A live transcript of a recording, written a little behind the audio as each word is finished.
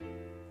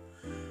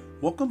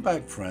Welcome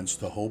back, friends,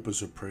 to Hope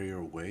is a Prayer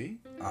Away.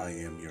 I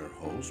am your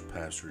host,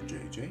 Pastor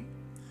JJ.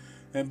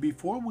 And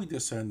before we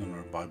descend on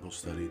our Bible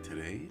study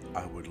today,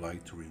 I would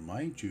like to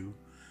remind you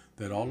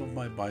that all of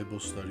my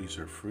Bible studies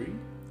are free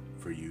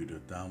for you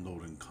to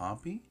download and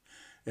copy,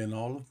 and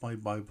all of my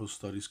Bible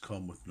studies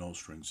come with no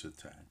strings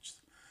attached.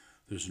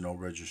 There's no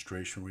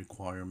registration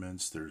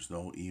requirements, there's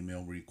no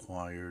email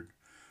required,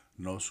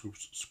 no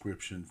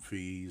subscription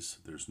fees,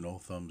 there's no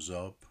thumbs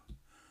up,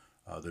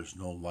 there's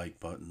no like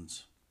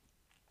buttons,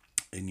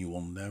 and you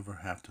will never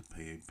have to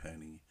pay a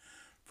penny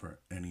for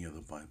any of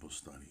the Bible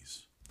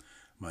studies.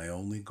 My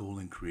only goal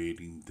in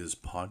creating this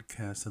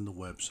podcast and the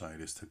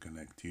website is to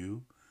connect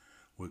you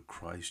with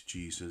Christ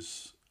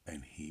Jesus,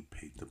 and He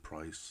paid the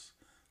price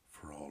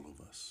for all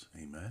of us.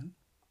 Amen.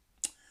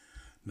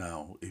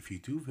 Now, if you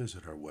do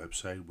visit our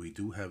website, we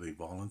do have a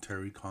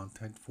voluntary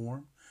contact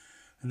form,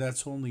 and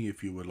that's only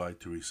if you would like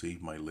to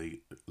receive my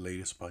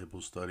latest Bible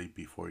study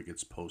before it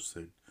gets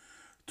posted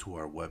to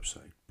our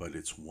website, but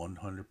it's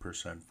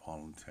 100%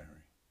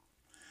 voluntary.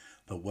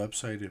 The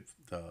website,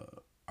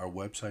 our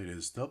website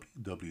is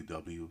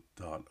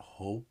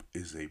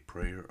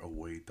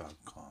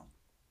www.hopeisaprayeraway.com.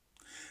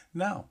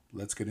 Now,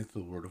 let's get into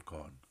the Word of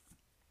God.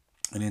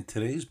 And in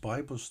today's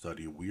Bible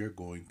study, we are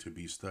going to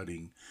be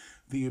studying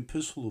the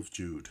Epistle of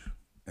Jude.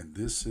 And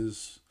this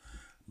is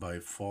by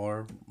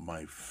far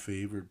my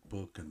favorite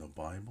book in the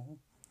Bible.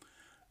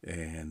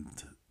 And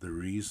the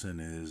reason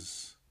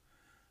is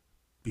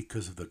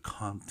because of the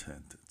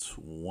content. It's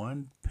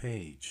one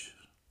page.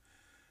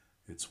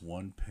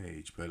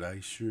 But I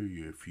assure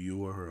you, if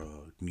you are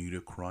new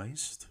to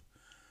Christ,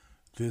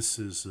 this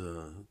is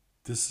the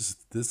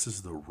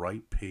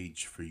right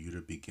page for you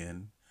to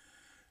begin,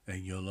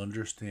 and you'll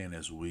understand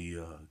as we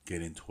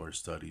get into our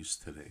studies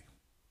today.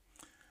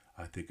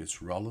 I think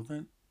it's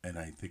relevant, and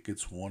I think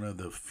it's one of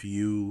the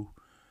few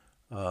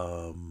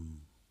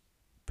one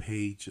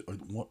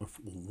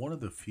of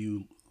the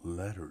few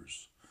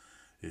letters,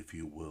 if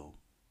you will,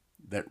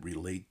 that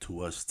relate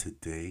to us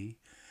today,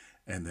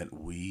 and that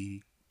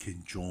we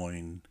can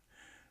join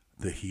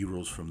the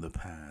heroes from the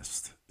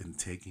past in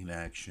taking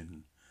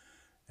action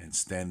and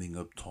standing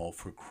up tall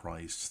for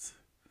Christ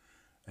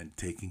and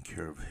taking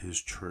care of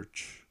His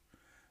church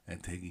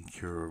and taking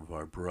care of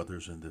our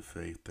brothers in the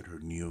faith that are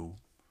new,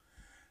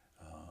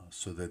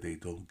 so that they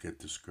don't get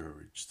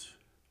discouraged.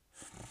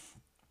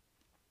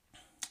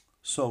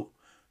 So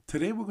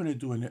today we're going to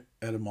do an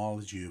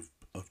etymology of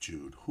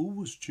Jude. Who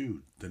was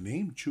Jude? The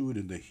name Jude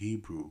in the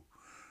Hebrew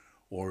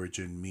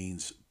origin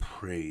means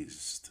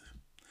praised.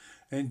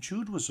 And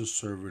Jude was a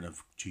servant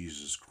of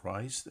Jesus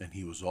Christ, and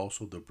he was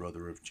also the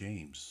brother of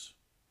James.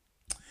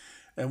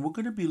 And we're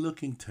going to be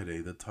looking today,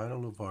 the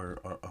title of our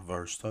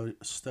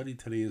study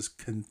today is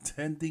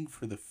Contending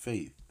for the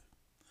Faith.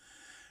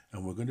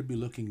 And we're going to be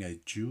looking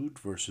at Jude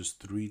verses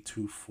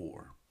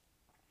 3-4.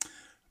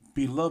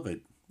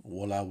 Beloved,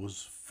 while I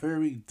was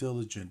very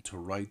diligent to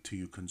write to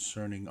you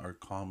concerning our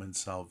common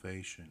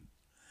salvation,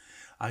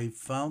 I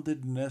found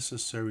it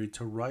necessary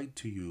to write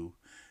to you,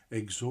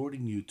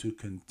 exhorting you to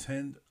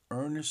contend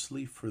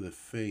earnestly for the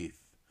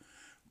faith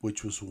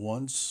which was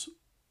once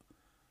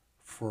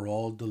for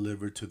all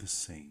delivered to the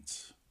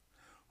saints.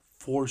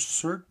 For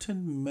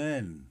certain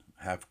men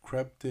have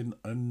crept in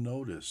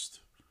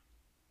unnoticed,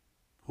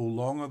 who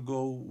long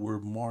ago were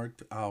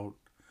marked out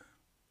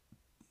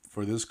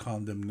for this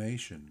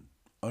condemnation,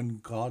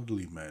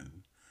 ungodly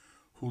men,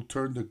 who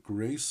turned the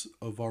grace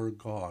of our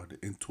God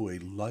into a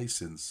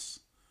license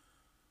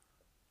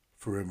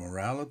for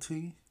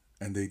immorality,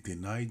 and they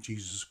deny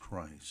Jesus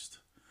Christ,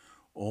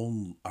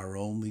 our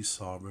only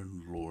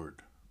sovereign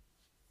Lord.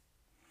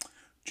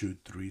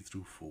 Jude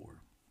 3-4.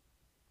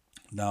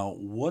 Now,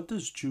 what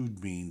does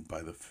Jude mean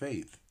by the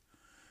faith?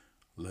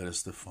 Let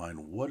us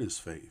define what is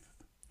faith.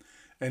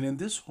 And in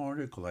this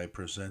article, I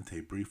present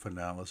a brief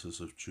analysis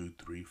of Jude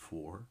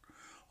 3-4,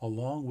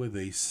 along with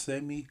a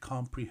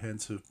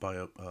semi-comprehensive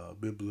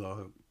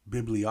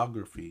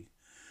bibliography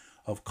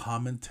of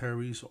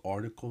commentaries,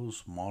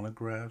 articles,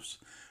 monographs,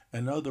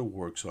 and other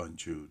works on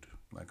Jude.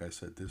 Like I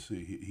said, this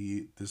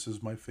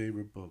is my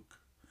favorite book.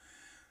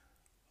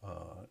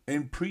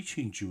 In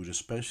preaching Jude,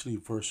 especially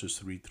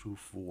verses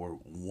 3-4,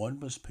 one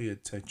must pay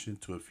attention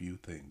to a few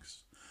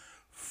things.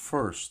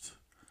 First,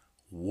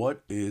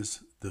 what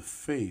is the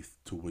faith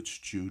to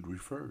which Jude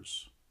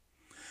refers?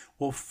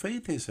 Well,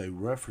 faith is a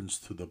reference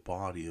to the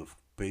body of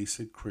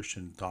basic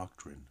Christian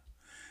doctrine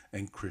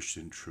and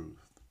Christian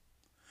truth.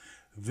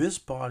 This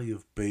body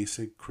of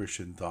basic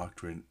Christian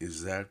doctrine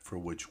is that for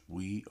which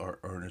we are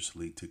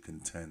earnestly to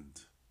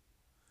contend.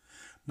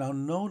 Now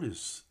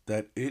notice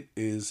that it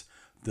is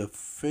the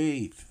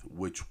faith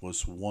which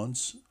was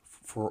once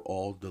for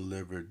all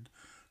delivered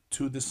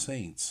to the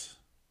saints.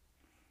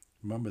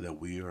 Remember that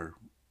we are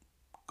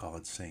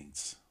God's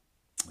saints.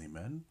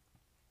 Amen.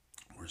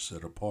 We're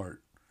set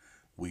apart.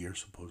 We're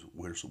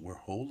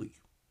holy.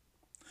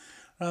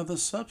 Now the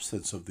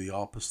substance of the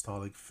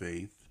apostolic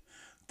faith,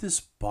 this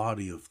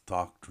body of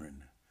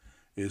doctrine,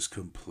 is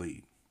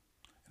complete.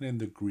 And in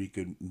the Greek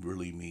it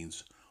really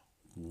means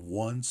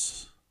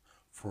once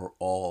for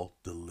all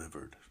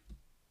delivered,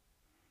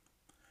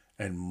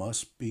 and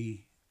must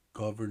be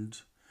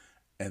governed,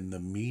 and the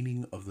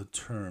meaning of the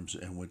terms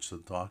in which the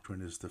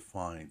doctrine is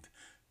defined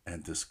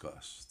and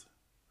discussed.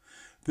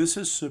 This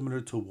is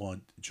similar to what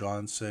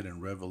John said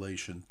in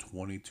Revelation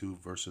 22,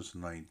 verses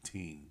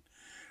 19,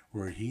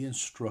 where he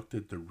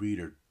instructed the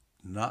reader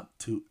not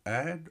to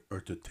add or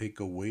to take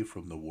away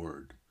from the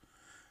word.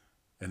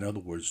 In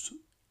other words,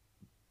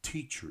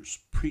 teachers,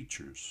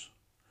 preachers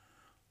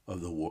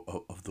of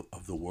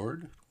the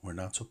word, we're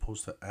not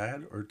supposed to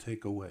add or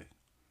take away.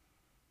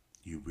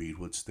 You read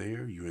what's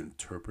there, you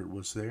interpret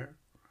what's there.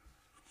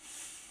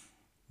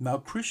 Now,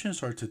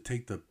 Christians are to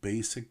take the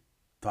basic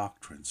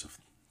doctrines of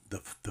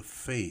the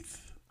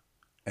faith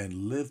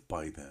and live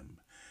by them,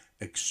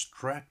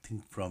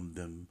 extracting from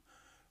them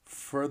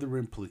further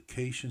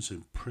implications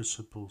and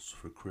principles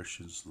for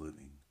Christians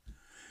living.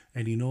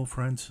 And you know,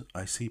 friends,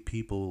 I see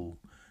people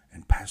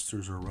and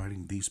pastors are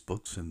writing these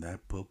books and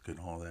that book and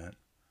all that.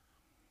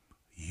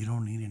 You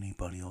don't need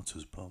anybody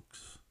else's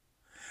books.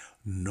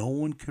 No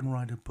one can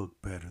write a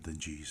book better than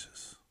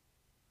Jesus.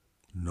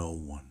 No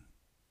one.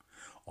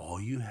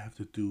 All you have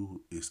to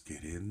do is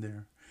get in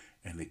there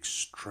and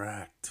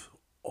extract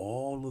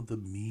all of the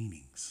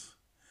meanings.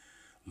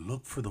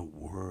 Look for the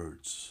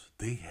words.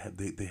 They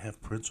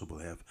have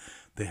principle.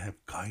 They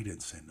have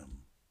guidance in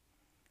them.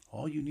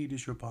 All you need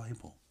is your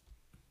Bible.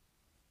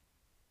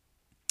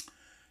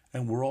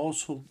 And we're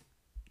also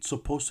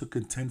supposed to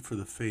contend for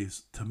the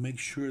faith to make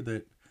sure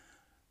that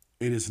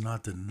it is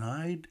not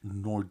denied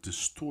nor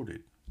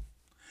distorted.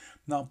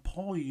 Now,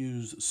 Paul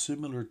used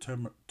similar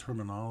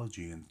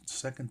terminology in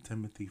 2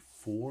 Timothy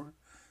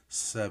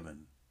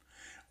 4:7,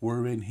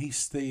 wherein he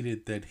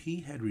stated that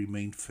he had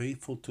remained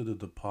faithful to the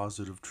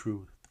deposit of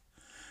truth,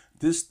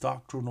 this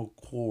doctrinal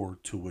core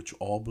to which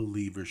all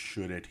believers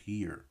should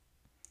adhere.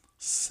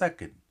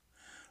 Second,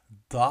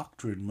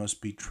 doctrine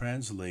must be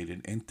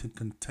translated into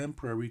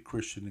contemporary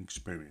Christian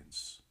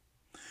experience.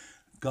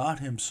 God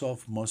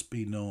himself must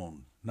be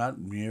known, not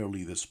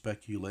merely the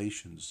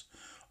speculations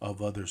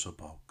of others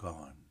about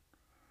God.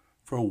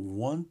 For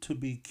one to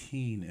be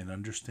keen in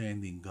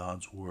understanding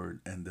God's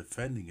word and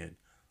defending it,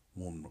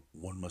 one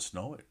must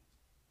know it.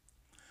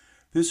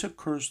 This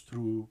occurs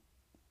through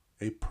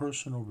a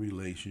personal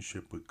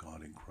relationship with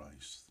God in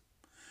Christ.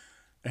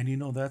 And you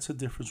know, that's a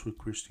difference with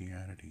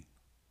Christianity.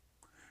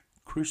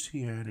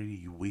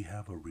 Christianity, we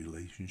have a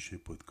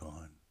relationship with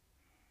God.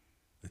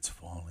 It's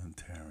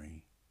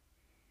voluntary.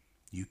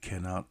 You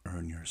cannot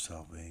earn your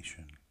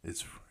salvation.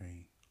 It's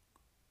free.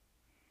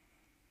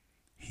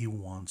 He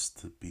wants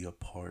to be a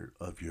part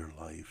of your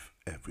life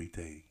every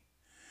day.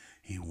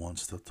 He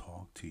wants to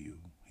talk to you.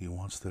 He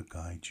wants to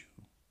guide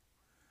you.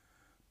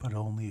 But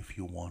only if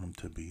you want him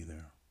to be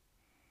there.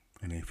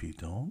 And if you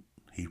don't,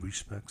 he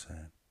respects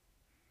that.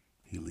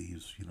 He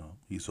leaves,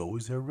 he's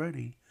always there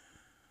ready,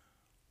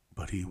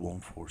 but he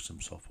won't force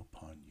himself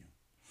upon you.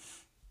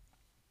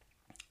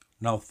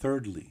 Now,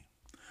 thirdly,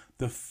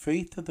 the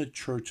faith of the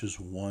church is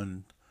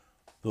one,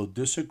 though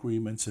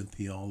disagreements in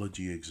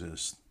theology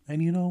exist.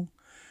 And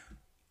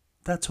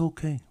that's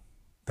okay.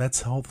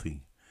 That's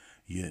healthy.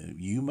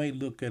 You may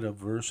look at a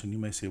verse and you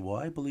may say, well,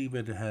 I believe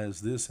it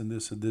has this and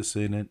this and this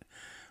in it.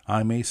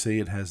 I may say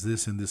it has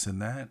this and this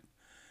and that.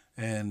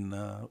 And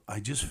I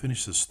just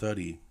finished a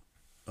study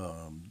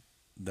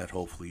that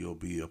hopefully you'll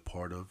be a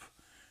part of,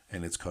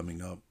 and it's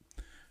coming up.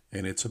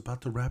 And it's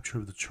about the rapture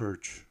of the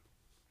church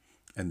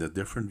and the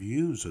different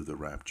views of the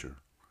rapture.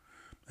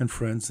 And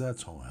friends,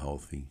 that's all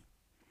healthy.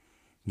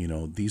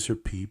 These are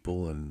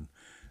people, and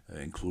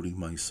including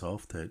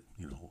myself, that,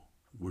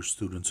 we're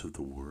students of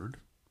the Word.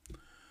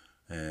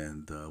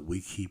 And we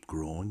keep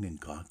growing, and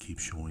God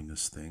keeps showing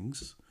us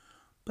things.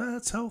 But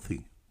that's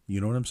healthy. You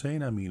know what I'm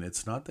saying? I mean,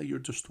 it's not that you're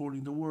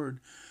distorting the Word.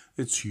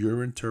 It's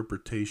your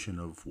interpretation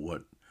of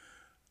what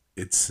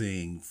it's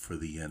saying for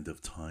the end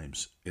of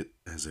times,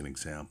 as an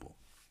example.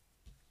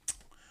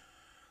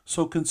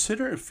 So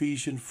consider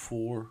Ephesians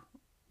 4,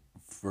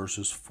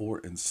 verses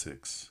 4 and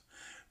 6.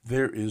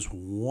 There is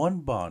one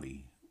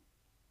body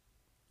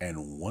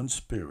and one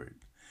Spirit,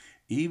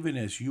 even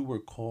as you were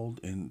called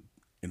in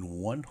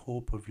one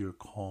hope of your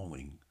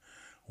calling,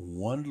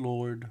 one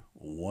Lord,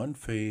 one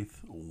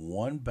faith,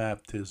 one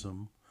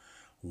baptism,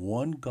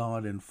 one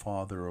God and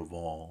Father of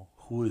all,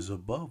 who is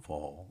above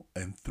all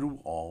and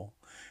through all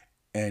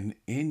and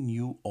in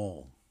you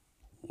all.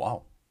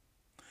 Wow.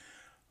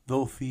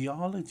 Though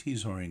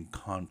theologies are in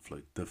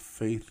conflict, the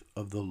faith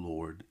of the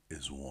Lord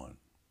is one.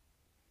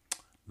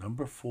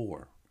 Number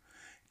 4,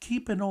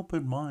 keep an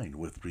open mind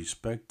with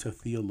respect to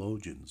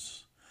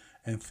theologians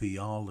and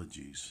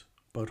theologies,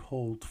 but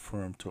hold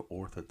firm to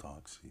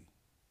orthodoxy.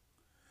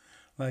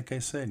 Like I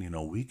said,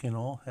 we can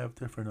all have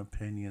different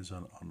opinions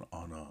on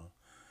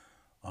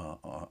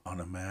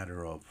a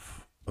matter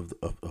of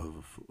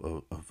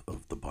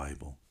the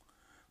Bible,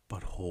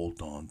 but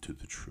hold on to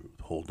the truth.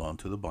 Hold on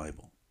to the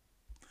Bible,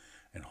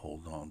 and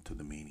hold on to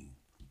the meaning.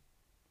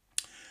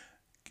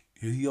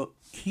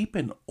 Keep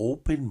an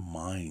open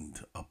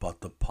mind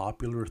about the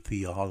popular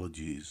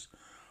theologies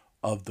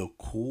of the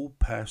cool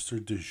pastor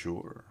du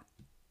jour.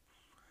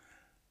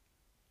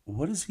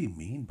 what does he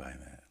mean by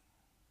that?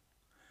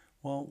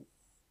 Well,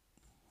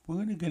 we're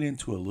going to get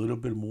into a little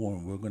bit more,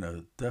 and we're going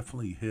to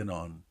definitely hit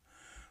on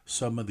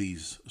some of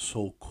these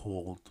so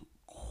called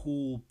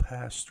cool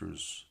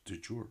pastors du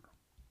jour.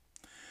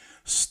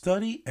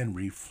 Study and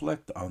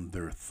reflect on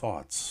their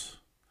thoughts,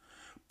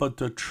 but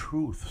the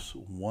truths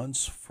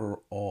once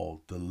for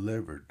all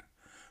delivered,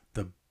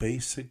 the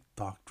basic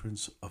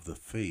doctrines of the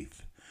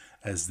faith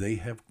as they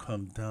have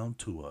come down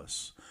to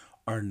us,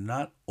 are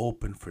not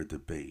open for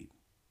debate,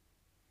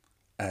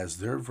 as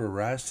their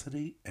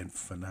veracity and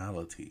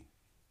finality.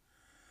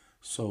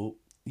 So,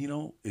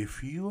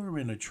 if you are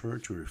in a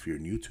church or if you're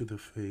new to the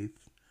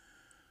faith,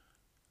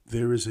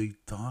 there is a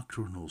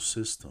doctrinal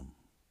system.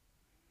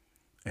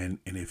 And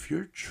if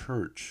your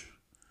church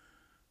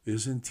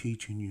isn't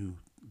teaching you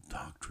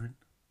doctrine,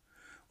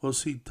 well,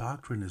 see,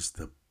 doctrine is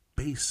the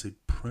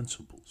basic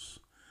principles.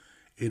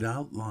 It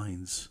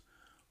outlines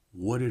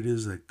what it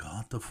is that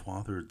God the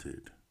Father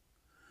did.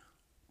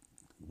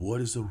 What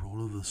is the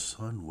role of the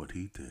Son, what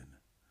he did.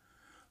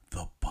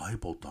 The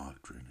Bible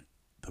doctrine,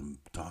 the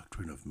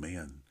doctrine of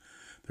man.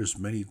 There's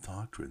many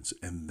doctrines,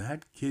 and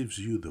that gives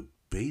you the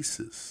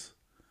basis,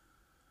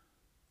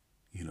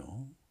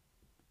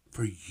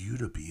 for you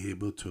to be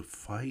able to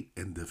fight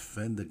and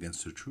defend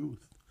against the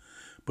truth.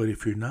 But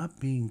if you're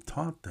not being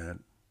taught that,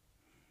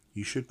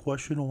 you should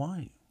question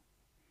why.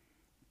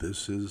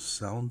 This is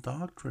sound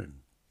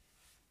doctrine.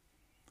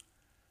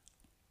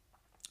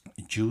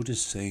 Jude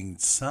is saying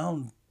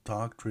sound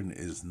doctrine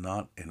is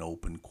not an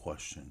open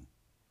question.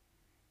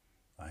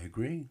 I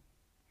agree.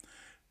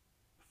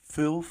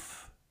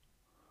 Filth,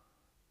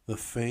 the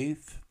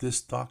faith,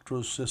 this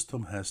doctrinal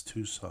system has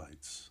two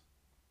sides.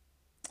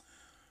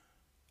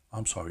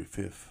 I'm sorry,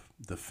 fifth,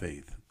 the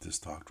faith, this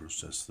doctrinal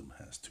system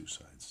has two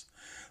sides.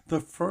 The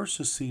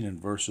first is seen in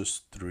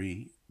verses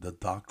 3, the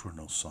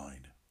doctrinal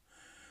side.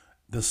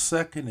 The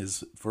second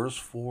is verse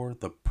 4,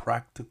 the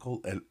practical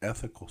and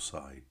ethical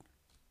side.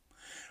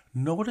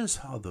 Notice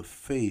how the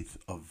faith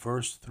of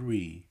verse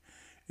 3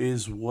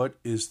 is what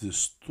is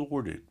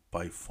distorted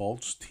by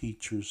false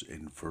teachers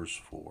in verse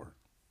 4.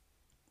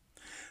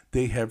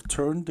 They have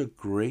turned the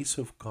grace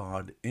of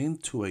God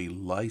into a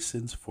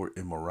license for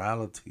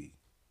immorality.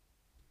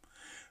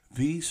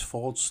 These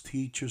false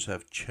teachers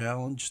have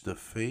challenged the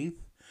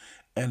faith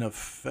and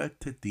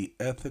affected the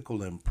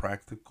ethical and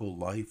practical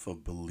life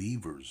of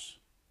believers.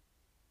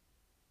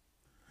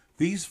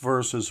 These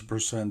verses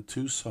present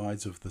two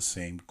sides of the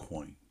same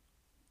coin,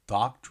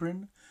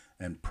 doctrine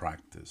and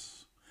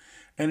practice,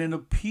 and an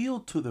appeal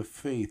to the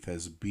faith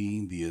as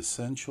being the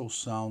essential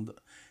sound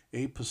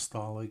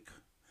apostolic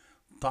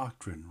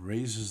doctrine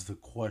raises the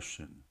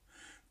question,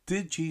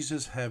 did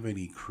Jesus have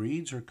any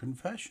creeds or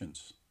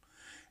confessions?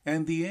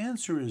 And the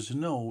answer is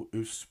no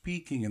if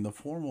speaking in the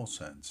formal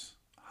sense.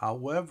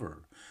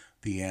 However,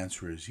 the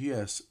answer is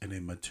yes in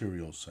a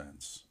material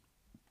sense.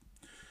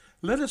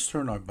 Let us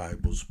turn our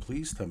Bibles,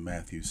 please, to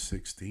Matthew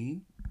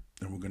 16,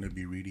 and we're going to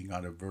be reading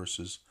out of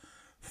verses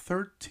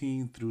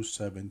 13 through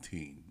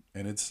 17.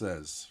 And it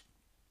says,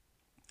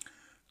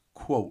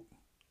 quote,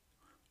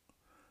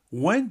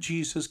 when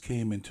Jesus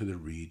came into the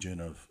region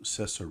of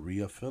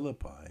Caesarea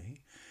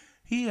Philippi,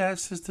 he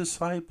asked his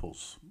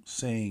disciples,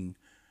 saying,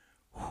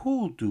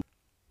 Who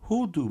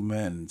do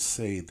men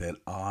say that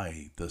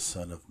I, the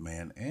Son of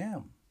Man,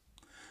 am?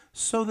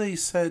 So they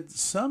said,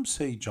 some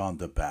say John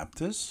the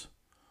Baptist,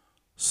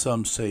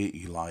 some say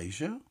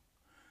Elijah,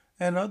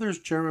 and others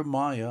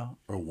Jeremiah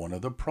or one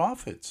of the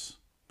prophets.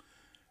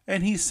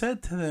 And he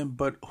said to them,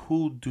 but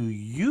who do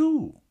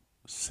you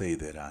say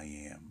that I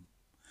am?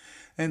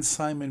 And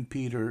Simon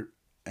Peter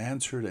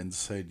answered and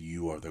said,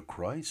 you are the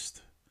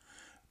Christ,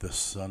 the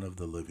Son of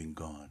the living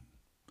God.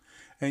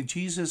 And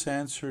Jesus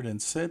answered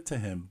and said to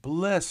him,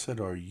 blessed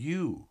are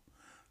you,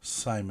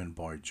 Simon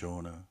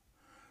Bar-Jonah,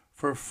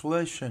 for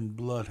flesh and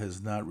blood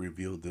has not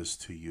revealed this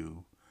to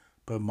you,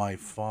 but my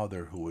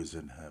Father who is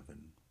in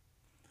heaven.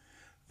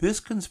 This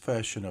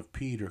confession of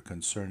Peter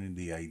concerning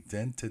the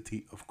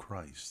identity of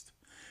Christ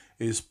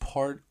is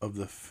part of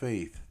the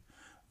faith,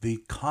 the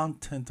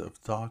content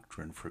of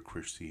doctrine for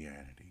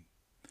Christianity.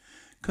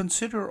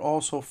 Consider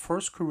also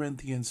 1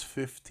 Corinthians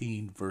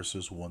 15,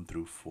 verses 1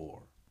 through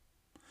 4.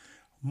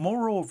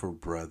 Moreover,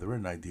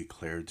 brethren, I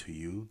declare to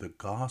you the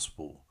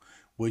gospel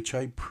which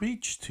I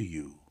preached to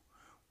you,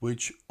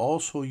 which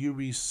also you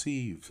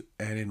received,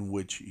 and in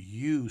which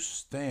you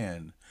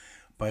stand,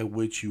 by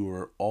which you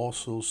are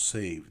also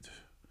saved,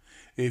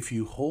 if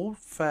you hold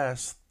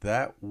fast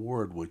that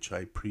word which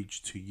I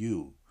preached to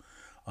you,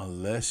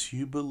 unless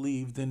you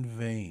believed in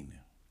vain.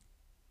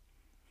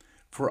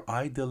 For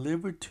I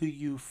delivered to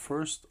you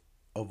first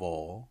of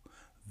all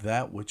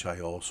that which I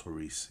also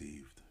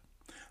received,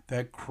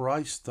 that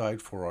Christ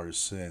died for our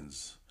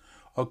sins,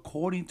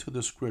 according to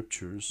the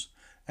Scriptures,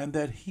 and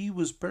that he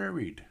was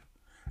buried,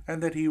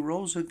 and that he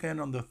rose again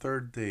on the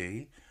third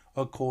day,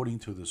 according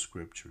to the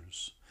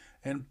Scriptures.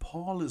 And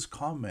Paul is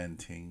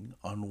commenting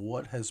on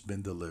what has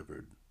been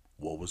delivered,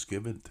 what was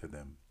given to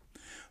them.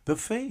 The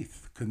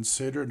faith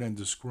considered and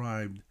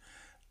described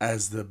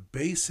as the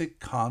basic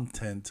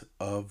content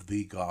of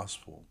the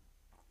gospel.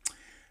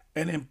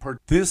 And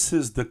this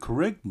is the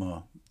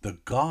kerygma, the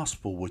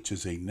gospel, which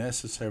is a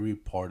necessary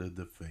part of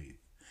the faith.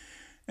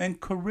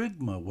 And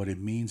kerygma, what it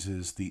means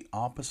is the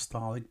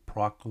apostolic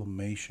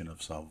proclamation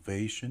of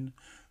salvation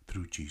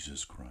through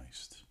Jesus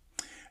Christ.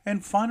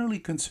 And finally,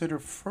 consider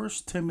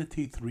 1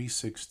 Timothy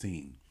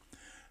 3:16.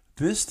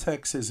 This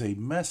text is a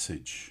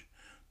message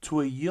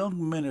to a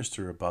young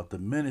minister about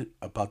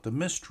the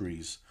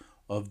mysteries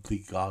of the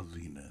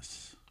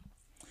godliness.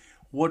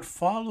 What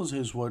follows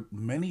is what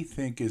many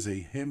think is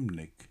a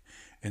hymnic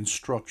in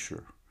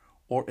structure,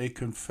 or a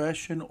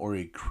confession or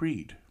a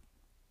creed.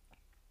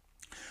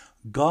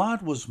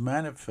 God was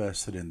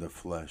manifested in the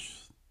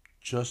flesh,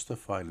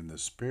 justified in the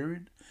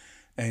spirit,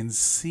 and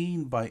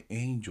seen by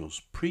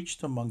angels,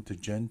 preached among the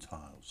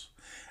Gentiles,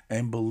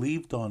 and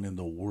believed on in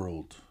the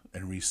world,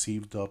 and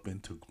received up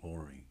into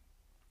glory.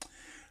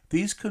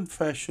 These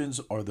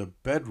confessions are the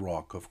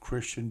bedrock of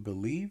Christian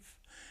belief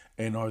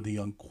and are the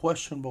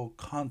unquestionable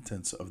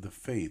contents of the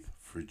faith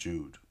for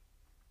Jude.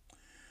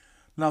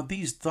 Now,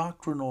 these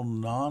doctrinal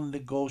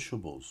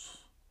non-negotiables,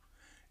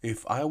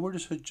 if I were to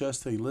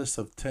suggest a list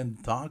of 10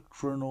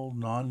 doctrinal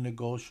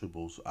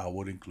non-negotiables, I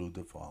would include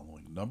the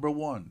following. Number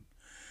 1,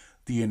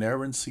 the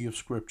inerrancy of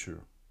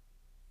Scripture.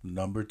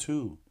 Number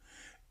 2,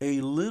 a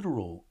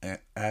literal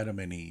Adam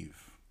and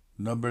Eve.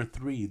 Number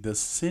 3, the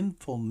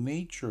sinful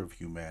nature of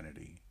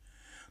humanity.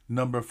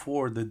 Number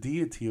 4, the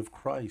deity of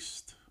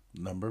Christ.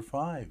 Number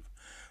 5,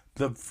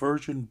 the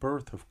virgin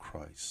birth of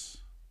Christ.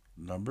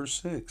 Number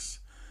 6,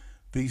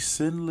 the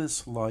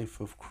sinless life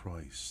of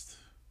Christ.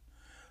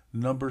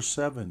 Number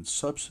 7,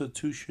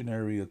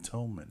 substitutionary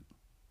atonement.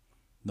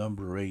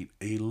 Number 8,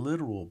 a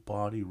literal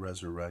body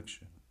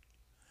resurrection.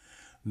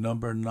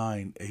 Number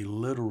 9, a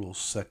literal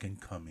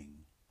second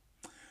coming.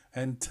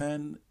 And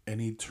 10,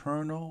 an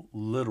eternal,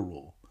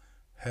 literal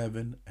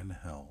heaven and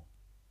hell.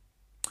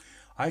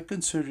 I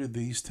consider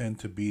these 10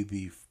 to be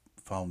the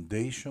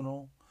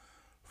foundational,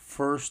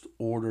 first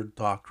order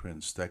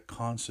doctrines that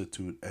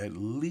constitute, at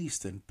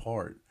least in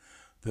part,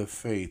 the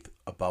faith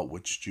about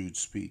which Jude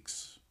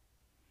speaks.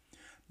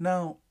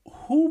 Now,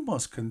 who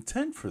must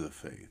contend for the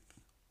faith?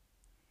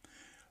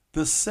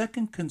 The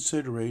second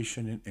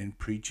consideration in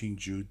preaching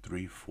Jude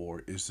 3:4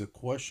 is the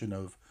question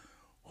of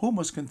who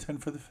must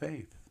contend for the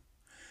faith.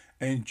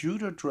 And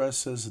Jude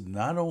addresses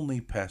not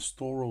only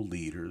pastoral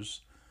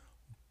leaders,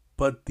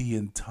 but the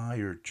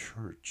entire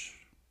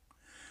church.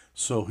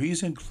 So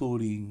he's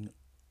including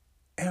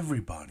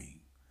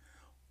everybody,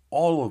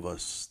 all of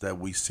us that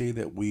we say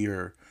that we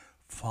are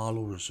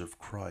followers of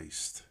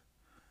Christ.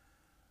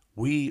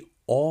 We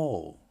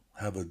all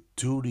have a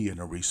duty and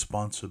a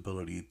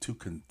responsibility to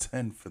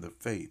contend for the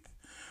faith,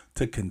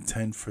 to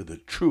contend for the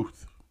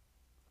truth.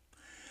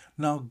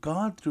 Now,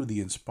 God, through the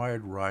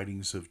inspired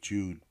writings of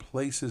Jude,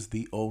 places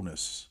the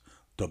onus,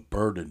 the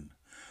burden,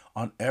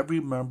 on every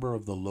member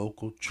of the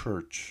local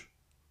church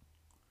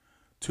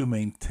to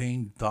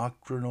maintain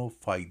doctrinal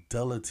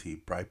fidelity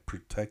by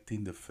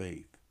protecting the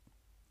faith.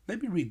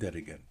 Let me read that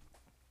again.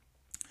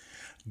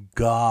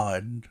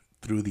 God,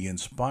 through the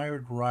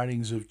inspired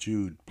writings of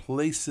Jude,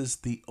 places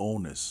the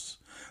onus,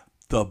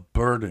 the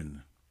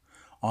burden,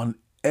 on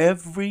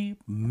every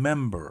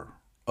member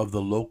of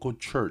the local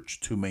church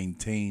to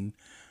maintain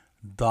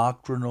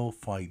doctrinal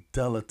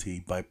fidelity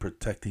by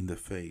protecting the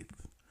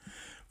faith.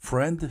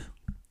 Friend,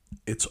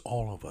 it's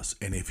all of us.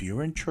 And if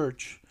you're in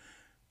church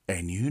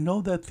and you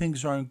know that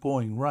things aren't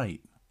going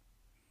right,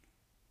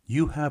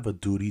 you have a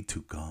duty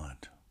to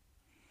God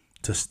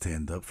to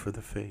stand up for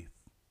the faith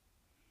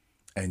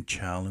and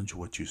challenge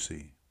what you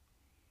see.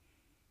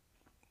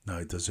 Now,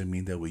 it doesn't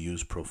mean that we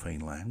use profane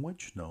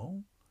language,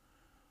 no.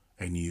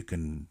 And you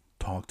can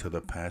talk to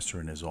the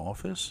pastor in his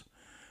office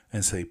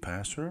and say,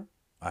 Pastor,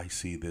 I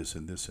see this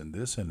and this and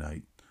this, and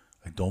I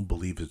don't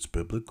believe it's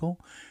biblical,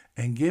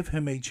 and give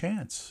him a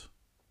chance.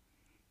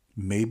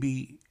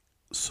 Maybe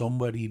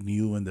somebody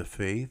new in the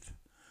faith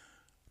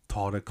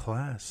taught a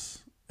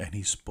class and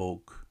he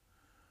spoke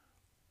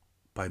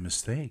by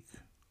mistake,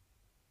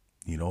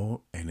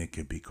 and it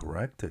can be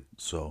corrected.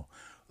 So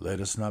let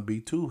us not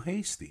be too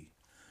hasty,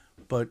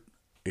 but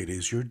it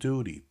is your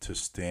duty to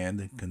stand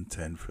and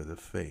contend for the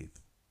faith.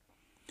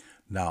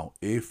 Now,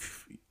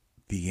 if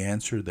the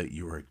answer that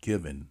you are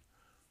given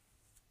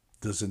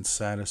doesn't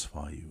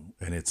satisfy you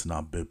and it's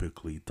not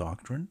biblically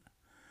doctrine,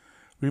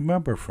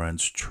 remember,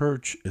 friends,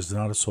 church is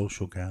not a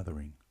social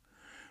gathering.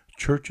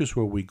 Church is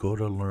where we go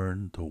to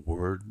learn the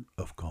Word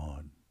of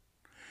God.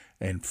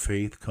 And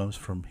faith comes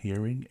from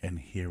hearing, and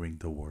hearing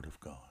the Word of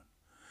God.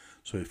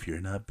 So if you're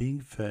not being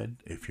fed,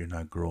 if you're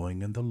not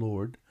growing in the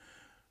Lord,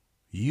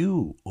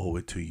 you owe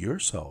it to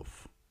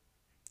yourself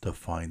to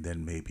find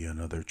then maybe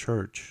another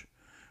church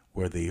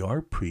where they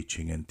are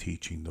preaching and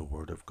teaching the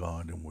Word of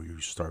God and where you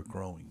start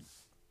growing.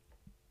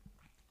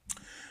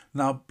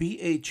 Now,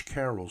 B.H.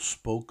 Carroll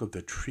spoke of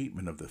the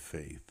treatment of the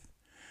faith.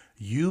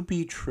 You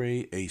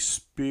betray a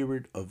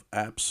spirit of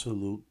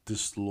absolute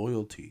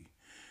disloyalty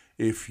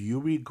if you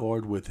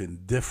regard with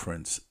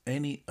indifference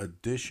any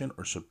addition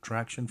or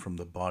subtraction from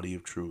the body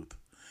of truth.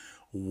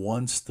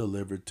 once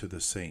delivered to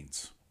the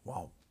saints.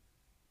 Wow.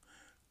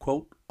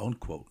 Quote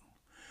unquote.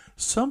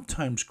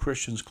 Sometimes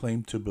Christians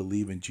claim to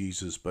believe in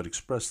Jesus but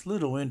express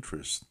little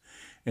interest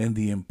in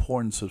the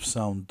importance of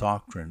sound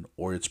doctrine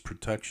or its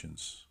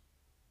protections.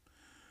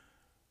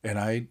 And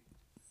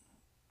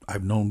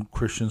I've known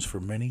Christians for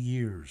many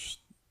years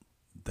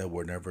that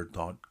were never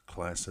taught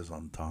classes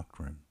on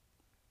doctrine.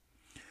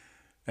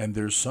 And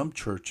there's some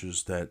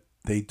churches that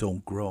they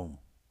don't grow.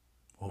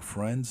 Well,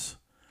 friends,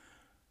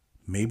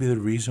 maybe the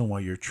reason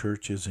why your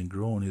church isn't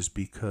growing is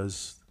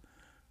because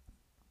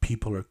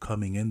people are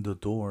coming in the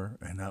door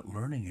and not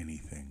learning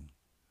anything.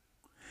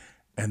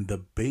 And the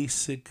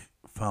basic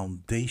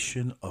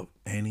foundation of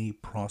any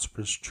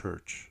prosperous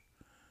church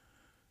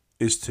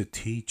is to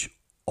teach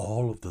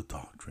all of the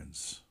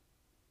doctrines.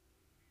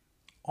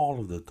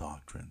 All of the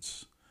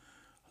doctrines.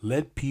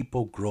 Let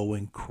people grow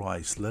in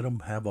Christ. Let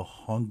them have a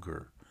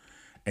hunger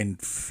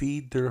and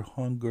feed their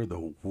hunger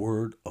the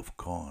Word of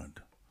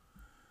God.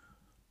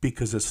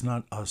 Because it's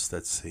not us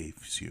that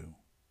saves you.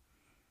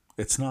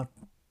 It's not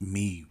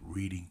me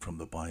reading from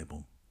the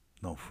Bible.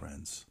 No,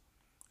 friends.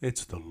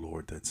 It's the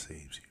Lord that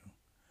saves you.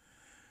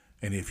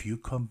 And if you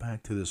come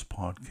back to this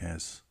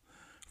podcast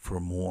for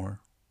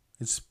more,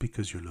 it's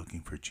because you're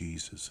looking for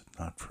Jesus,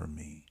 not for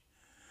me.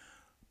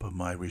 But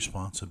my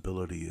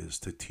responsibility is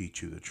to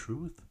teach you the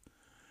truth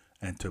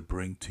and to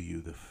bring to you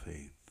the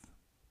faith.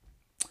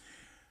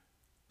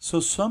 So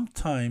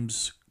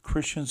sometimes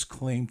Christians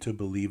claim to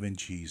believe in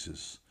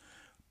Jesus,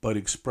 but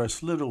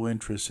express little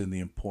interest in the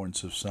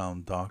importance of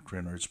sound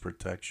doctrine or its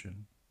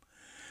protection.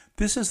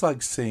 This is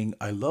like saying,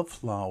 I love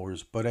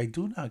flowers, but I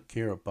do not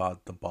care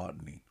about the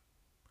botany.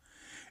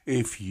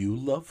 If you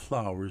love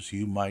flowers,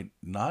 you might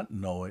not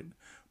know it,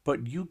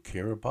 but you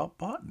care about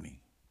botany.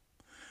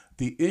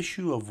 The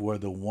issue of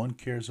whether one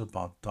cares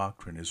about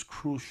doctrine is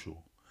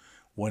crucial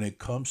when it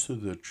comes to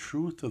the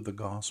truth of the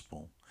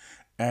gospel,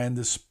 and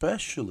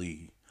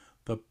especially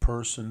the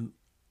person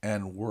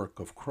and work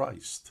of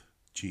Christ,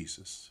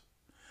 Jesus.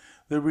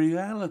 The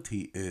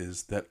reality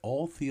is that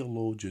all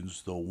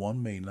theologians, though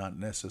one may not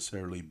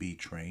necessarily be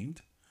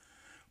trained,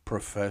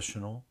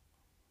 professional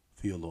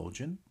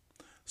theologian,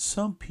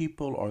 some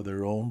people are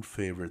their own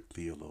favorite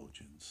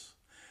theologians.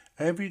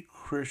 Every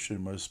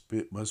Christian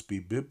must be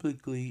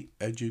biblically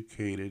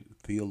educated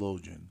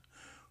theologian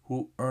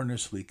who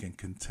earnestly can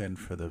contend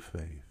for the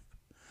faith.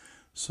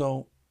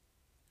 So,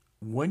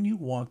 when you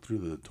walk through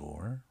the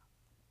door,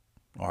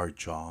 our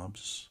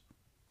jobs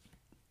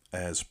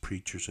as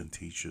preachers and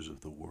teachers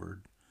of the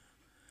Word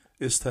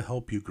is to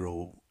help you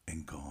grow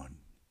in God.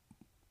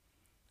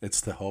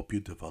 It's to help you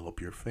develop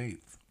your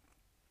faith.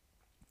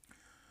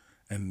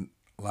 And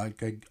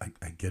like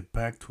I get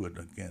back to it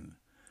again,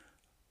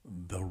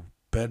 the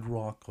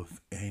bedrock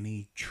of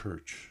any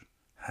church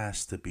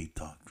has to be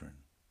doctrine.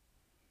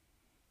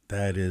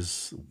 That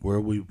is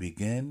where we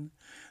begin.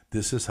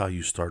 This is how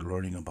you start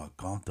learning about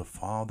God the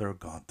Father,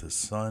 God the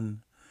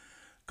Son,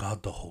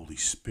 God the Holy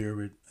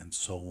Spirit, and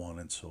so on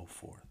and so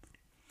forth.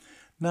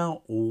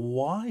 Now,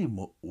 why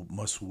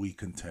must we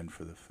contend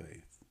for the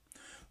faith?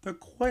 The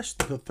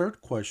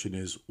third question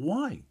is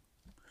why?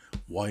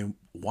 Why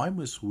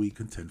must we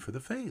contend for the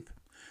faith?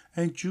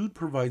 And Jude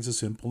provides a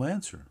simple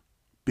answer.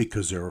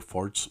 Because there are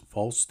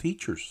false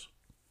teachers.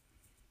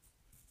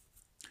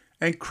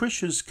 And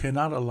Christians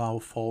cannot allow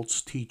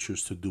false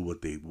teachers to do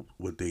what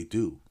they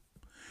do.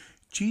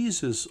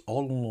 Jesus,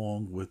 all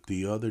along with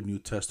the other New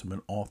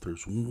Testament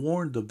authors,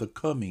 warned of the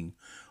coming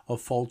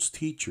of false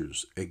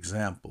teachers.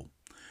 Example,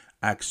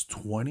 Acts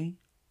 20,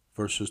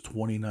 verses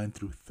 29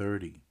 through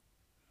 30.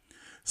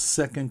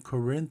 2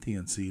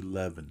 Corinthians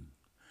 11.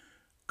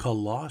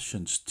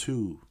 Colossians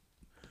 2,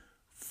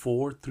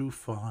 4 through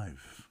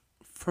 5.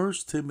 1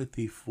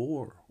 Timothy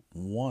 4,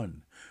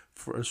 1.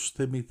 1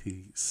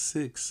 Timothy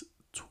 6,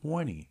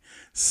 20.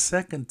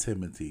 2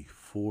 Timothy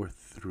 4,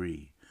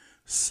 3.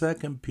 2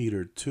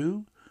 Peter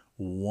 2,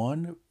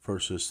 1,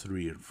 verses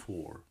 3 and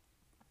 4.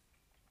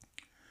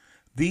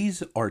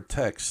 These are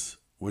texts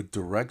with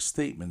direct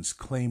statements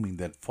claiming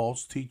that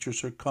false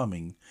teachers are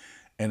coming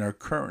and are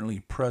currently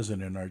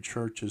present in our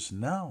churches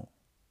now.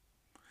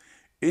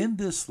 In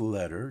this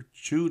letter,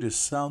 Jude is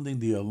sounding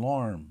the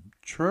alarm.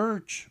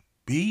 Church,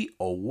 be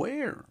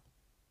aware.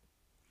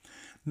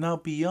 Now,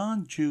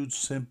 beyond Jude's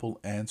simple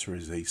answer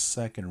is a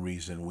second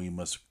reason we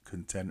must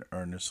contend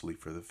earnestly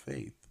for the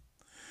faith.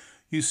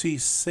 You see,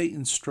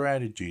 Satan's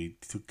strategy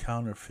to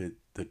counterfeit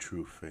the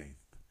true faith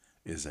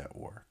is at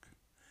work.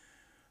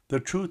 The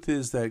truth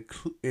is that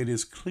it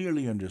is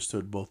clearly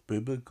understood both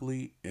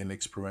biblically and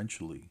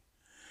experientially.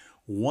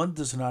 One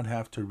does not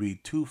have to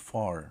read too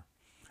far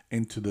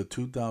into the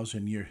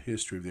 2,000-year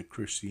history of the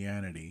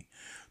Christianity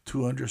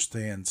to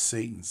understand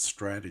Satan's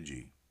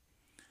strategy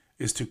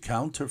is to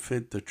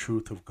counterfeit the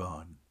truth of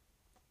God.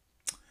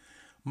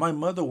 My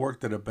mother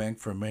worked at a bank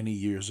for many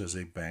years as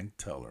a bank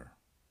teller,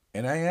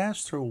 and I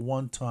asked her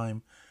one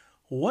time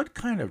what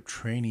kind of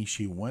training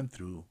she went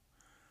through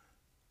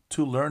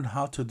to learn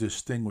how to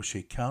distinguish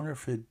a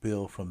counterfeit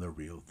bill from the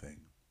real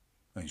thing.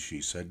 And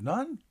she said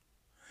none.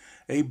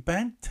 A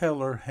bank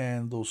teller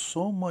handles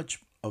so much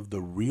of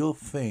the real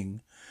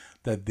thing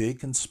that they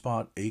can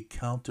spot a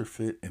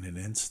counterfeit in an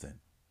instant.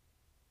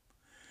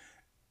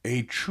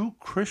 A true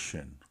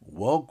Christian,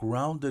 well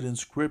grounded in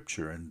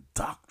scripture and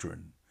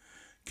doctrine,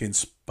 can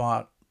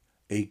spot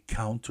a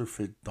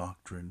counterfeit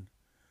doctrine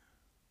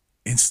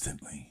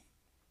instantly.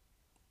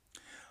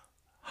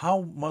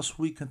 How must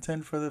we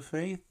contend for the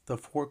faith? The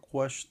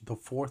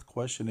fourth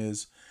question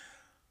is,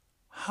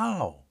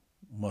 how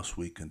must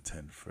we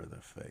contend for the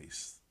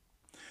faith?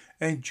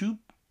 And Jude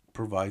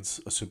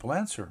provides a simple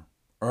answer: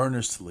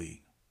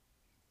 earnestly,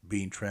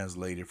 being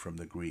translated from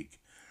the Greek.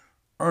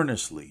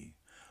 Earnestly.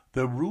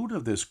 The root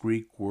of this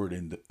Greek word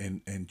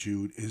in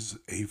Jude is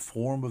a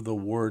form of the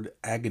word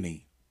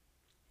agony.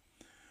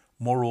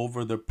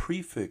 Moreover, the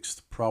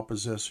prefixed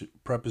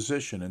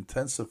preposition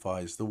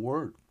intensifies the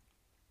word.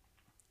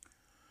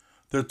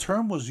 The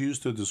term was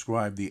used to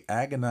describe the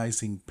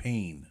agonizing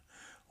pain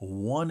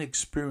one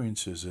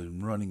experiences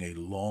in running a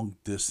long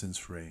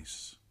distance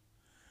race.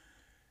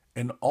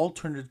 An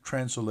alternate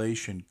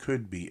translation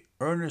could be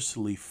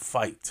earnestly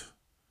fight,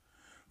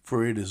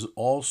 for it is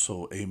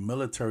also a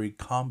military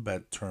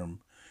combat term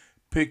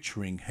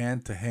picturing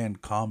hand to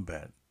hand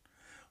combat,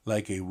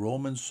 like a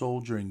Roman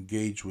soldier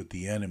engaged with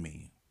the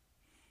enemy,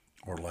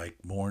 or like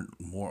more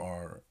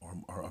our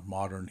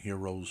modern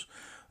heroes,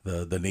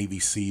 the Navy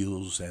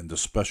SEALs and the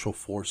Special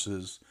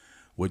Forces,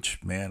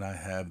 which, man, I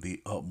have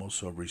the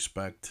utmost of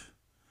respect,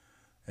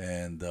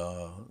 and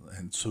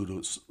so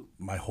does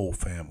my whole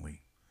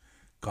family.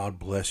 God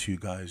bless you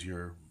guys.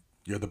 You're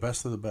the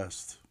best of the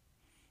best,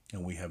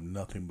 and we have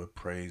nothing but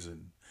praise,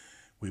 and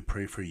we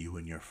pray for you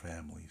and your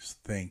families.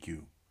 Thank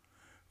you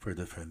for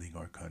defending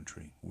our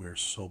country. We're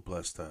so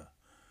blessed to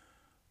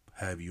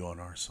have you on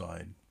our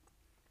side.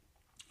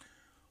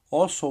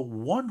 Also,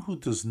 one who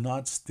does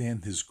not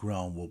stand his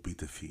ground will be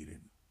defeated.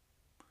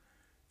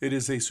 It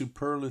is a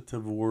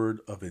superlative word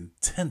of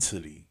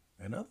intensity.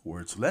 In other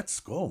words, let's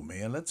go,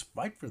 man. Let's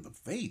fight for the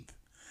faith.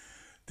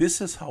 This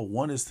is how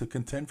one is to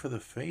contend for the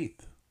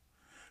faith.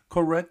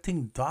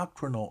 Correcting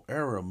doctrinal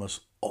error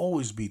must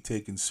always be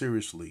taken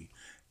seriously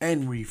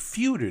and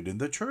refuted in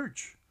the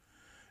church.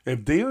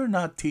 If they are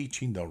not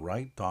teaching the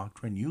right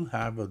doctrine, you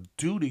have a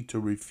duty to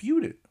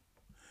refute it.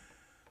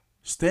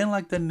 Stand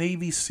like the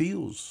Navy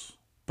SEALs,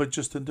 but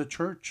just in the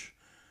church,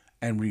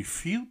 and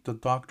refute the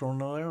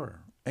doctrinal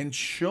error and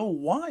show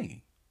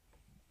why.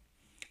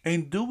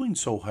 In doing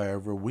so,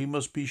 however, we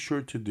must be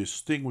sure to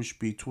distinguish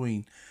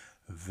between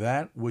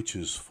that which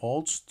is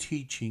false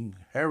teaching,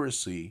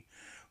 heresy,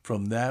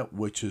 from that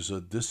which is a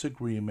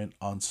disagreement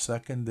on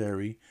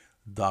secondary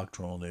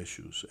doctrinal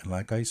issues. And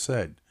like I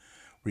said,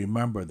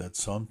 remember that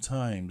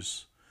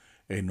sometimes,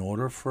 in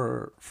order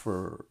for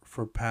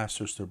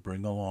pastors to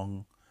bring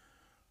along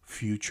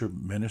future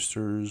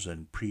ministers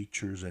and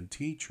preachers and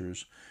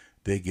teachers,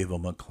 they give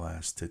them a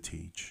class to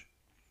teach.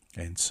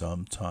 And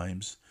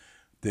sometimes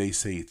they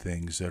say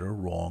things that are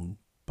wrong,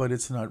 but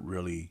it's not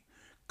really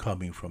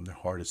coming from their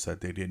heart. It's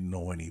that they didn't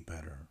know any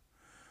better.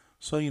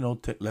 So,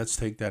 let's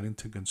take that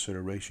into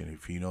consideration.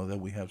 If you know that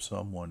we have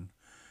someone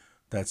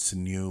that's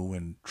new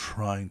and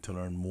trying to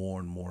learn more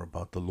and more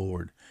about the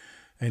Lord,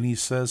 and he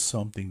says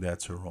something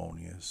that's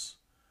erroneous,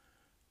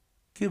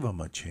 give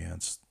him a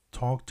chance.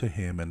 Talk to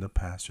him and the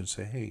pastor and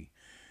say, hey,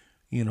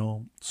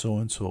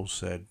 so-and-so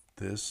said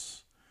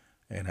this,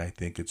 and I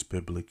think it's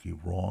biblically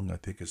wrong. I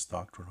think it's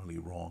doctrinally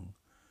wrong.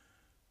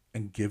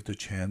 And give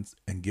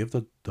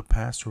the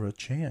pastor a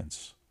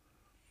chance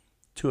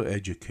to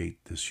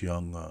educate this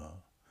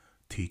young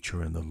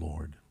teacher in the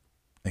Lord,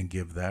 and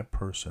give that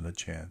person a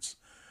chance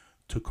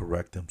to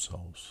correct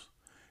themselves.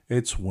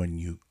 It's when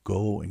you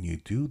go and you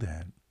do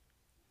that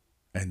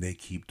and they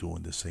keep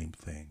doing the same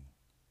thing,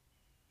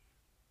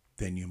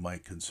 then you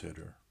might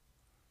consider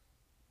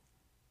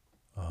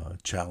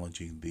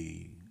challenging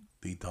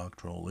the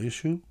doctrinal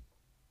issue,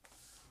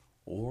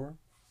 or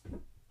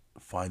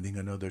finding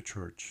another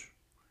church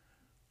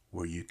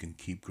where you can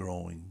keep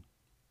growing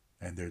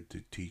and they're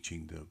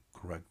teaching the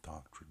correct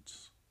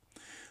doctrines.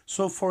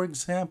 So, for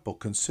example,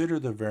 consider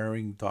the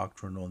varying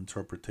doctrinal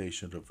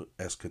interpretation of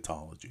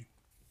eschatology.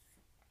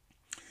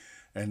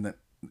 And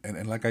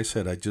like I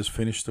said, I just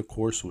finished the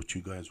course, which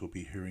you guys will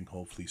be hearing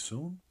hopefully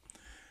soon.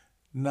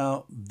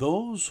 Now,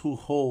 those who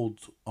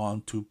hold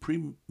on to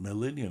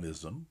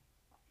premillennialism,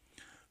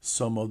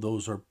 some of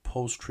those are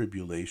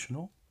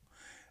post-tribulational,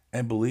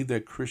 and believe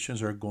that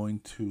Christians are going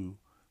to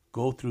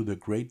go through the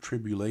Great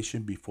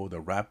Tribulation before the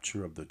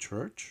rapture of the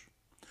church.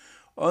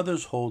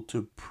 Others hold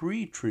to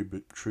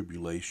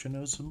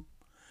pre-tribulationism,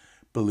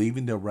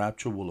 believing the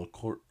rapture will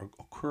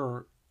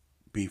occur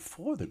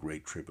before the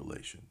Great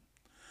Tribulation.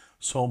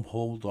 Some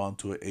hold on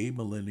to an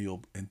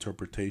amillennial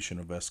interpretation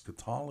of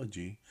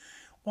eschatology,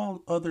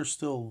 while others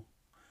still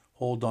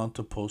hold on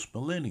to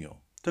postmillennial.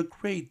 The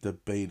great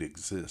debate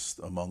exists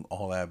among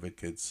all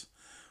advocates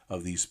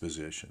of these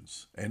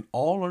positions, and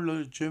all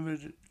are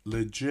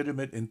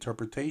legitimate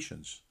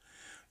interpretations.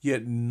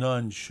 Yet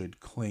none should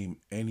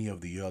claim any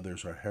of the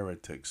others are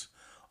heretics,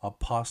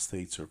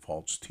 apostates, or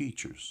false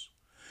teachers.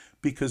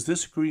 because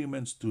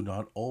disagreements do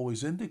not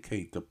always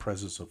indicate the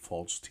presence of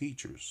false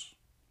teachers.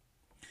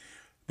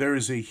 There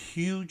is a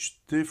huge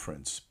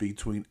difference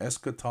between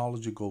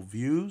eschatological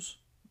views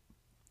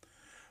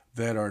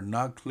that are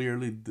not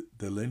clearly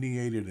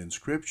delineated in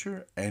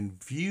Scripture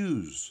and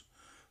views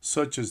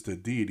such as the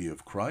deity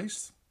of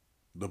Christ,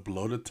 the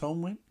blood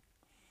atonement,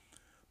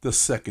 the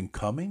second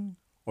coming,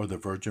 or the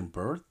virgin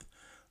birth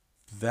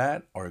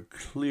that are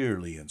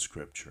clearly in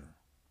Scripture.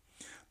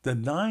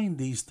 Denying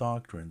these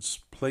doctrines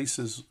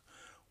places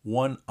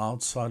one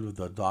outside of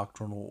the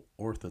doctrinal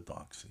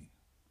orthodoxy.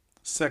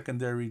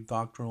 Secondary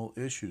doctrinal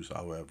issues,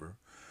 however,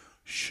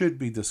 should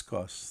be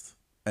discussed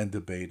and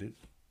debated,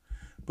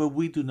 but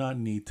we do not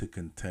need to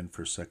contend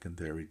for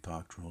secondary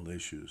doctrinal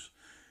issues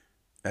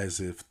as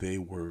if they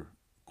were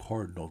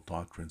cardinal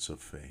doctrines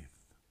of faith.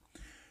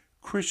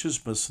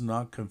 Christians must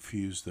not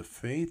confuse the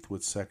faith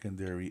with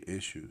secondary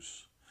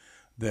issues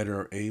that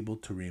are able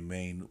to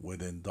remain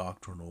within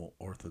doctrinal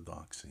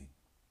orthodoxy.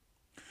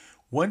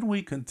 When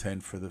we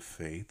contend for the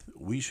faith,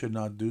 we should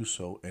not do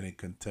so in a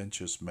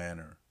contentious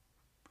manner,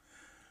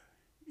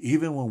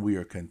 even when we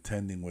are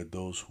contending with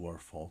those who are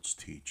false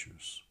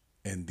teachers.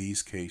 In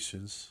these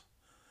cases,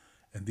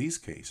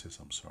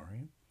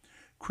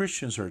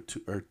 Christians are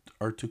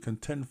to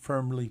contend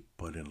firmly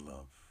but in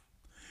love.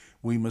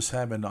 We must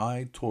have an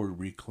eye toward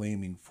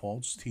reclaiming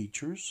false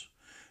teachers,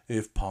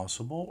 if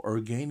possible, or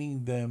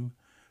gaining them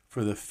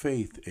for the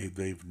faith if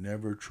they've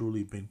never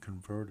truly been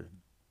converted.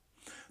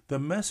 The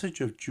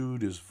message of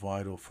Jude is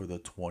vital for the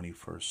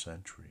 21st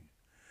century,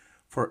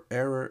 for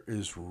error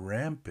is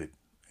rampant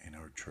in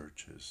our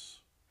churches.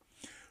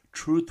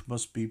 Truth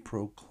must be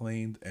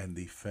proclaimed and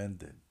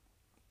defended.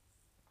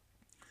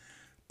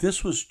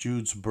 This was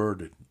Jude's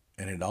burden,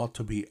 and it ought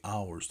to be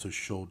ours to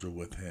shoulder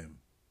with him.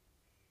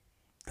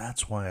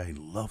 That's why I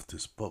love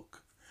this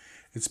book.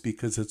 It's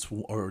because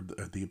or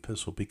the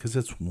epistle, because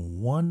it's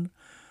one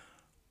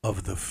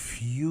of the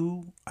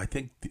few, I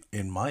think,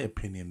 in my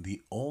opinion,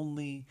 the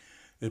only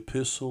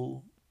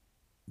epistle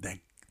that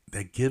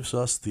gives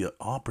us the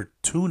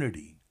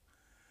opportunity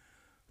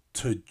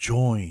to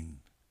join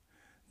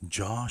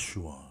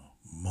Joshua,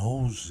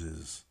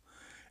 Moses,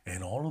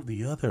 and all of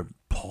the other,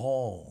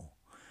 Paul,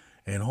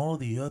 and all of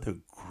the other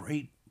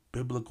great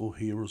biblical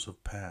heroes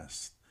of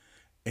past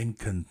in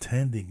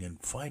contending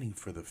and fighting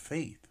for the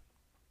faith.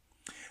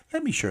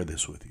 Let me share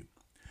this with you.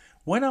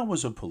 When I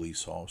was a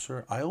police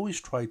officer, I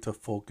always tried to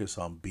focus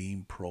on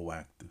being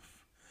proactive.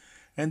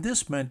 And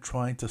this meant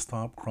trying to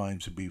stop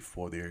crimes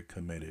before they are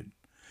committed.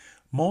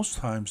 Most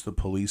times the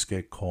police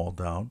get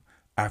called out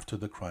after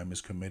the crime is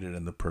committed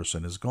and the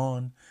person is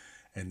gone.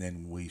 And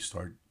then we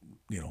start,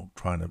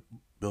 trying to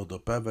build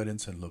up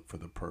evidence and look for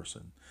the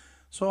person.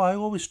 So I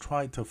always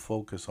try to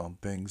focus on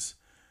things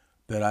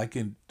that I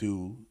can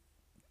do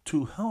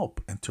to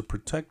help and to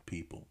protect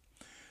people.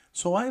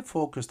 So I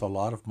focused a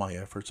lot of my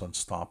efforts on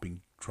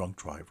stopping drunk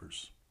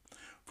drivers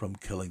from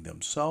killing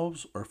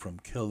themselves or from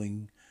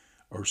killing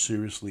or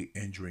seriously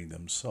injuring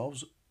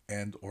themselves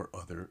and or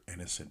other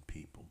innocent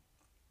people.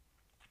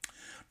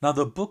 Now,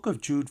 the book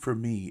of Jude for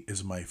me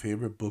is my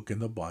favorite book in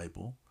the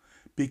Bible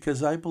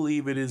because I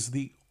believe it is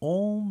the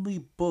only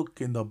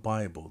book in the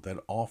Bible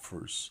that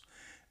offers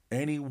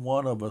any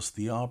one of us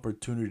the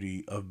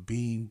opportunity of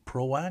being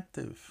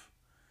proactive.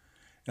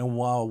 And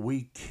while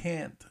we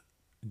can't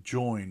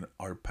join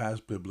our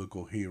past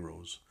biblical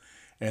heroes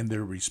and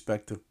their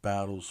respective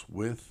battles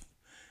with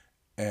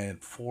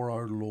and for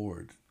our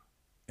Lord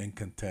in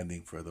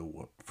contending for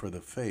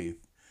the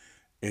faith,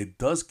 it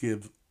does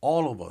give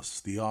all of us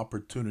the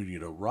opportunity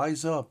to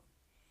rise up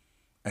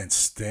and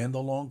stand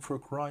along for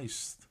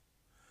Christ,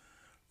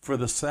 for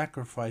the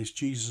sacrifice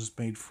Jesus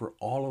made for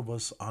all of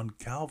us on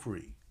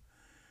Calvary.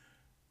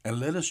 And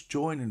let us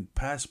join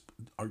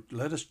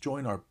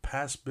our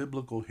past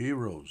biblical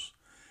heroes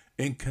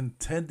in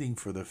contending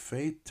for the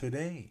faith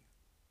today.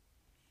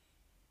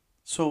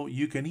 So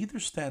you can either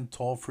stand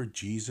tall for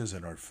Jesus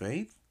and our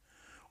faith,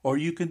 or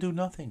you can do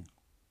nothing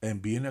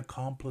and be an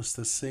accomplice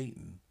to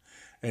Satan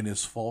and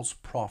his false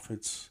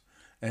prophets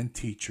and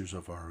teachers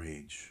of our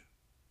age,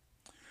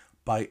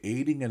 by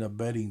aiding and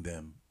abetting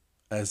them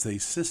as they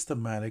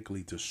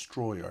systematically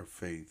destroy our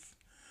faith,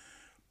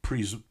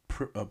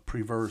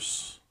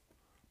 perverse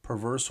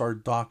our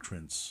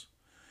doctrines,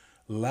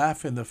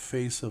 laugh in the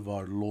face of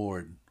our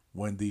Lord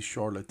when these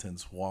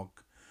charlatans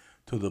walk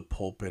to the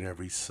pulpit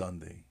every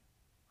Sunday,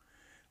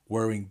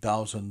 wearing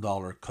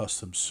 $1,000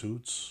 custom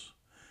suits,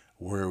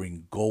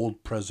 wearing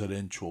gold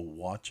presidential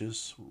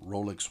watches,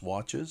 Rolex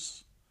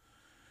watches.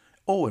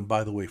 Oh, and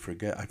by the way,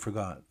 I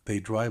forgot. They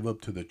drive up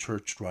to the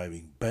church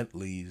driving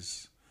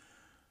Bentleys,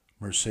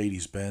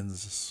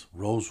 Mercedes-Benz,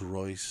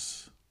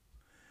 Rolls-Royce.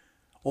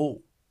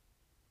 Oh,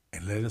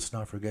 and let us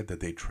not forget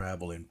that they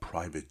travel in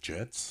private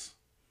jets.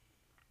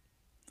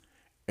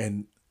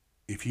 And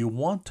if you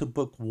want to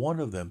book one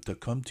of them to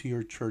come to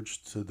your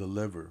church to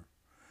deliver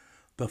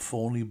the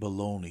phony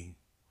baloney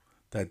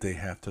that they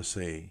have to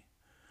say,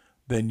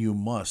 then you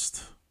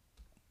must,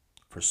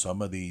 for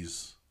some of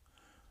these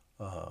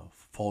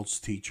false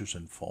teachers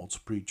and false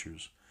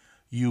preachers,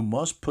 you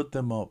must put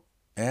them up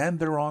and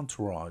their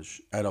entourage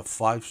at a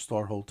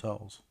five-star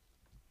hotels.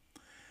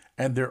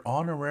 And their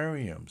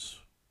honorariums,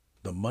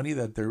 the money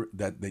that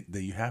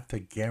you have to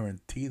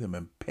guarantee them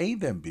and pay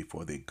them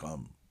before they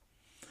come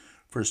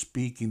for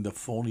speaking the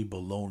phony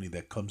baloney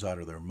that comes out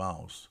of their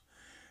mouths.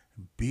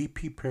 Be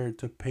prepared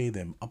to pay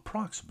them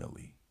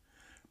approximately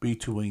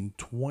between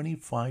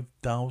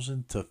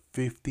 $25,000 to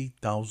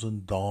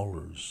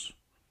 $50,000.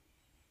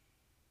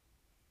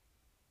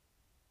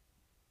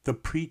 The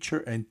preacher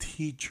and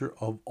teacher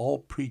of all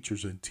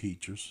preachers and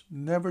teachers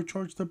never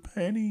charged a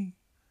penny.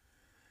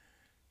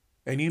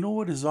 And you know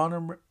what his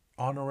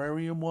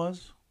honorarium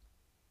was?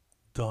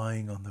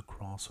 Dying on the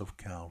cross of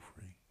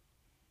Calvary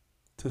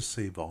to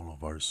save all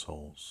of our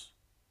souls.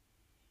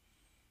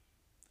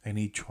 And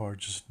he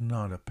charges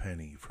not a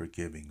penny for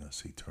giving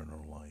us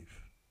eternal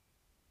life.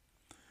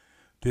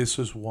 This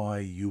is why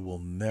you will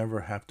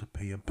never have to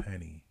pay a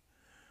penny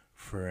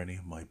for any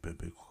of my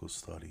biblical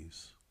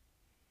studies.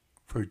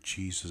 For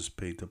Jesus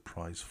paid the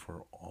price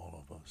for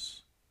all of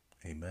us.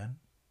 Amen.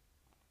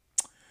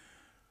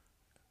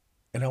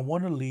 And I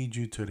want to lead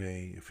you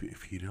today,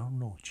 if you don't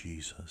know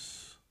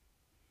Jesus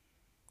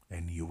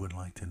and you would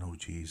like to know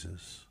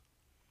Jesus,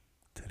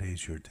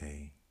 today's your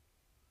day.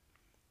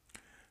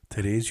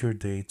 Today's your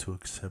day to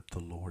accept the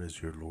Lord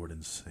as your Lord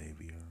and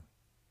Savior.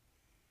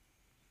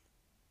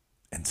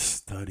 And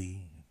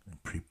study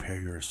and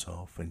prepare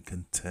yourself and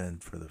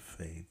contend for the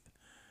faith.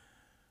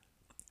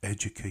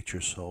 Educate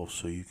yourself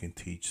so you can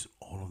teach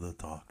all of the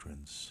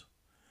doctrines.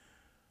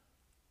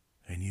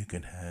 And you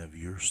can have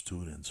your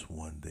students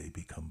one day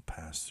become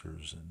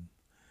pastors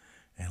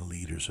and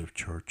leaders of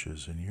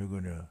churches. And you're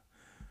going to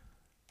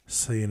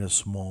say in a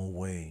small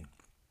way,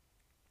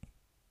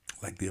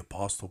 like the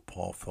Apostle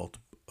Paul felt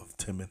of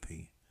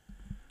Timothy.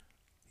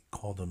 He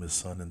called him his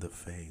son in the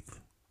faith.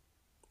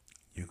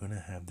 You're going to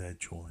have that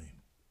joy.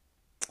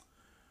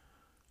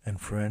 And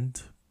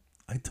friend,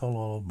 I tell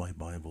all of my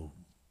Bible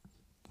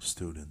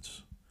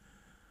students,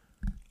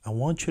 I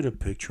want you to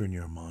picture in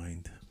your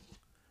mind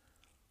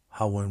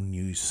how when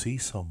you see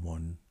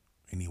someone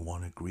and you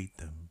want to greet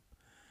them,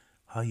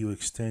 how you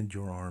extend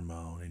your arm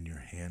out and your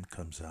hand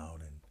comes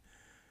out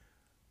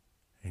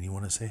and you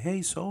want to say,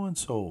 hey,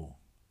 so-and-so.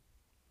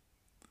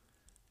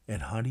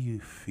 And how do you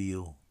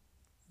feel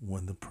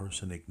when the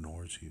person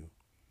ignores you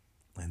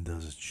and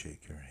doesn't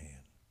shake your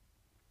hand?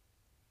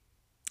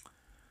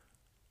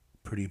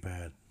 Pretty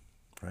bad,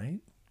 right?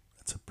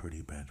 That's a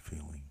pretty bad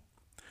feeling.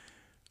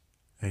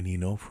 And you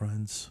know,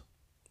 friends,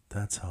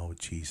 that's how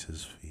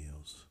Jesus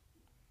feels.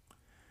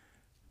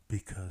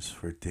 Because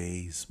for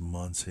days,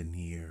 months, and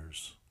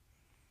years,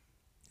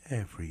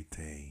 every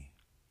day,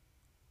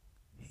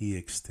 he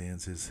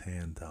extends his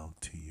hand out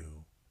to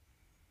you,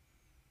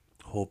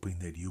 hoping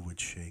that you would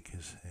shake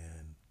his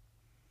hand,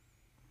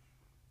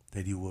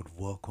 that you would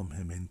welcome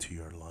him into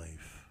your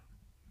life,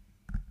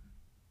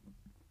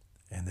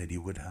 and that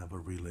you would have a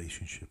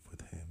relationship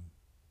with him.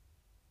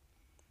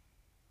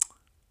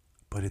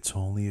 But it's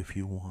only if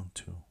you want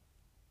to.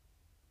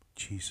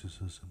 Jesus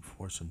doesn't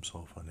force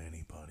himself on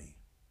anybody.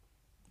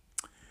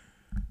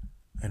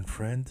 And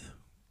friend,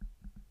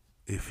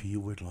 if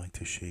you would like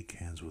to shake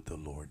hands with the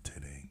Lord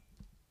today,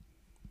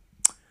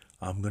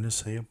 I'm going to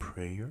say a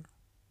prayer,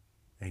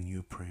 and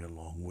you pray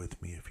along with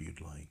me if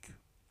you'd like.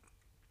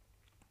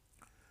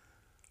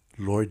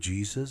 Lord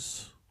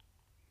Jesus,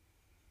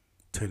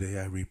 today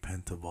I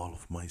repent of all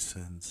of my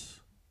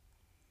sins.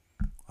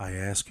 I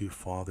ask you,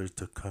 Father,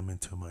 to come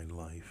into my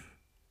life,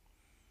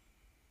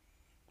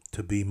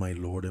 to be my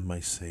Lord and my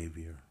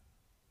Savior.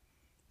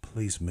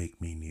 Please make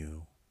me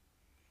new.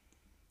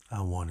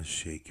 I want to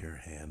shake your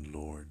hand,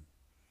 Lord.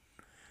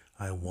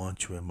 I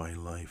want you in my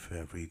life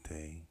every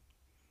day.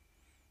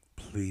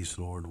 Please,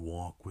 Lord,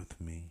 walk with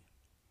me.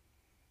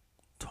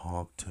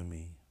 Talk to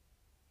me.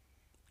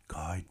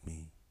 Guide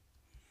me.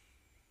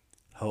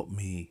 Help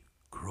me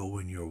grow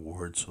in your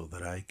word so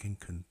that I can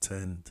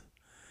contend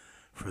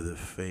for the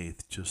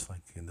faith, just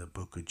like in the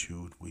Book of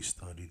Jude we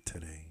studied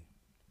today.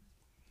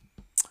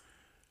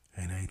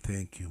 And I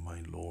thank you,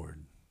 my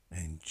Lord,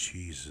 in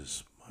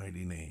Jesus'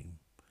 mighty name.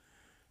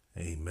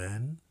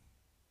 Amen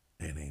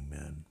and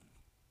amen.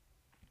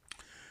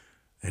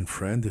 And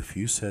friend, if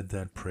you said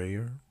that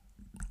prayer,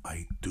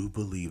 I do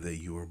believe that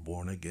you were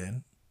born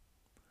again.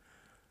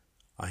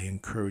 I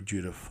encourage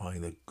you to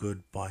find a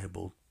good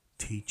Bible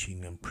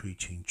teaching and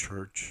preaching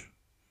church.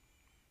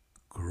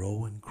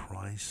 Grow in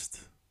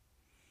Christ.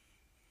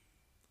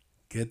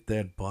 Get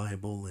that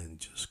Bible and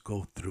just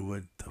go through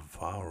it,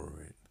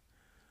 devour it.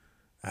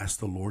 Ask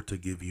the Lord to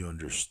give you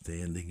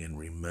understanding and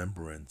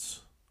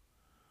remembrance.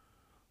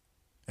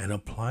 And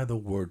apply the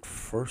word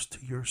first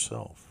to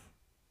yourself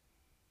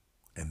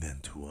and then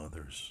to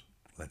others,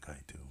 like I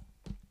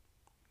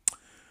do.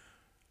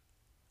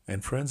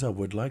 And friends, I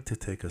would like to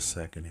take a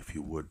second, if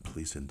you would,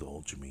 please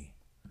indulge me.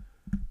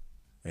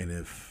 And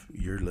if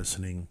you're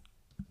listening,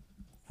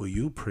 will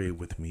you pray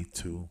with me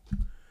too?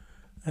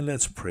 And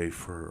let's pray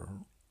for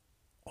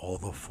all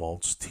the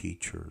false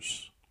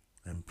teachers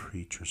and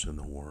preachers in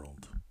the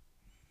world.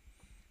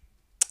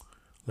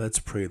 Let's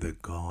pray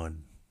that God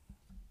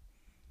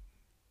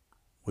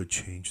would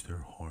change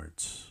their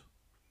hearts,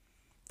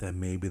 that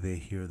maybe they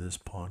hear this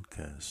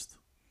podcast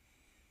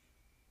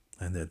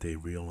and that they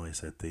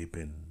realize that they've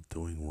been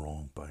doing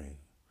wrong by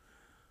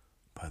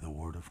the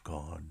Word of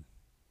God.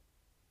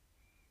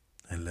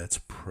 And let's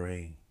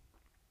pray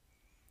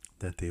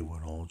that they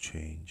would all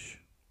change,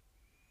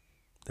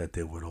 that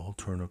they would all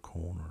turn a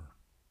corner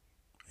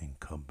and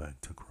come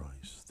back to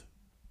Christ.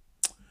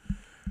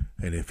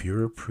 And if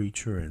you're a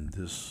preacher and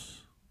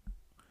this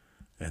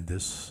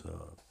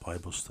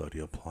Bible study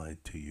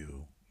applied to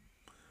you,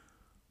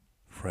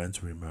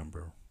 friends,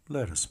 remember,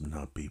 let us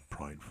not be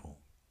prideful.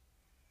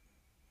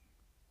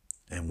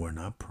 And we're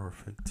not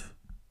perfect.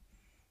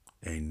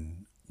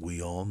 And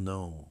we all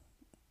know,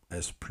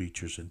 as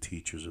preachers and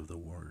teachers of the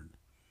Word,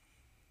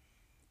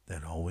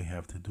 that all we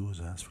have to do is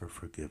ask for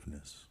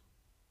forgiveness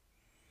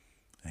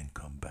and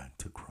come back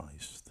to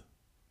Christ.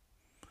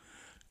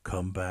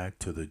 Come back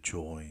to the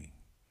joy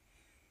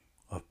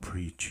of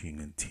preaching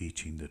and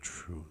teaching the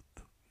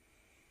truth,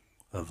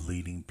 of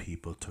leading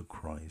people to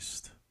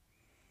Christ.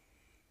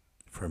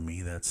 For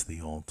me, that's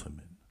the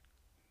ultimate,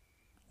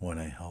 when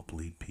I help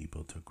lead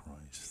people to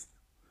Christ.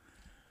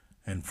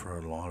 And for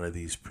a lot of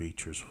these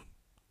preachers,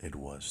 it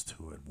was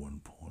too at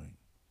one point.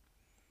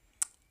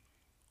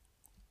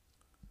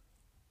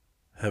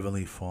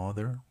 Heavenly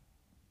Father,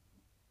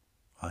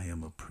 I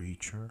am a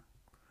preacher,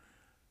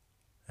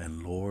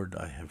 and Lord,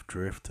 I have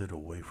drifted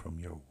away from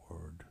your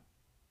word.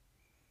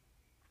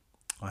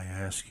 I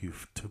ask you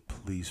to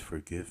please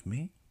forgive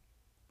me.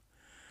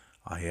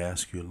 I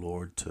ask you,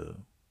 Lord,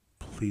 to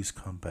please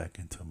come back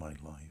into my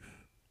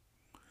life.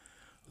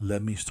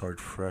 Let me start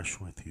fresh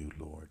with you,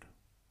 Lord.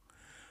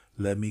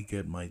 Let me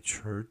get my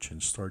church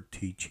and start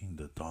teaching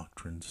the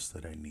doctrines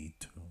that I need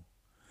to.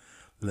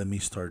 Let me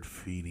start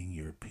feeding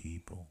your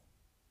people.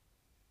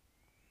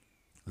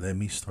 Let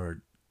me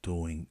start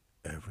doing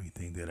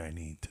everything that I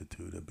need to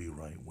do to be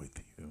right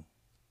with you.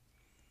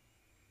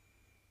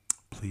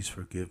 Please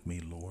forgive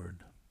me, Lord.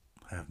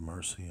 Have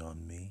mercy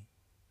on me.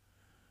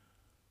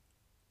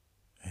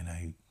 And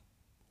I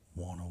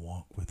want to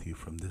walk with you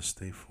from this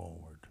day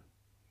forward.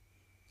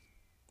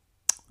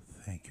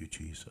 Thank you,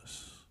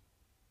 Jesus.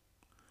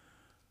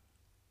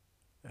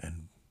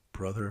 And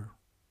brother,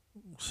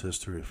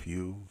 sister, if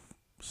you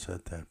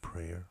said that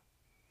prayer,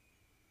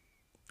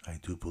 I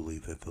do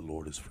believe that the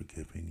Lord is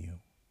forgiving you.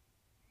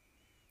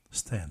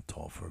 Stand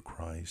tall for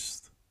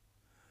Christ.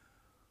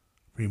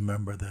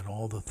 Remember that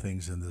all the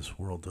things in this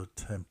world are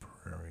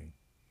temporary,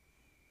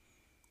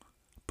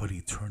 but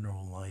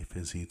eternal life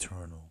is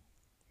eternal,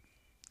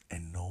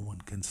 and no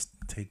one can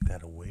take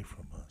that away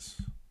from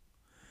us.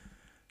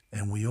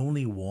 And we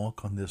only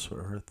walk on this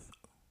earth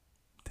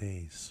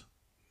days.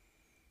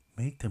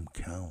 Make them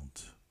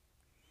count.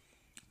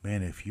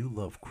 Man, if you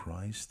love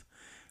Christ,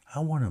 I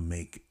want to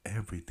make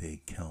every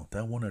day count.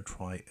 I want to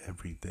try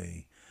every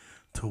day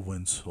to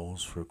win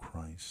souls for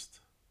Christ.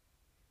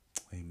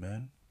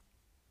 Amen.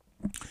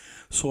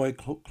 So I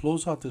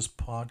close out this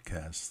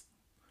podcast,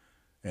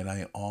 and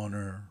I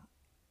honor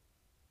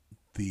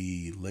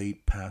the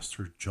late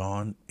Pastor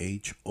John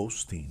H.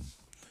 Osteen.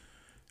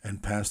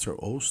 And Pastor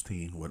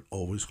Osteen would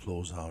always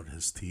close out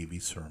his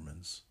TV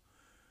sermons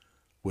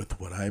with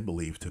what I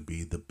believe to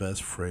be the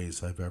best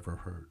phrase I've ever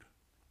heard.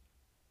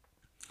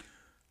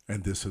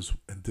 And this is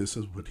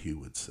what he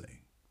would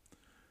say.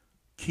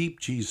 Keep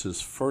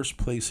Jesus first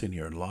place in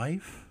your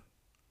life,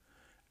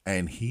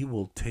 and he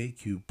will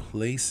take you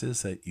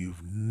places that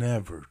you've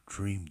never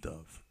dreamed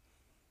of.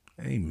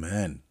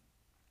 Amen.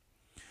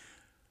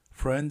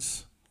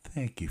 Friends,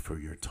 thank you for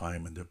your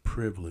time and the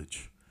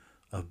privilege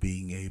of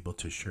being able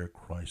to share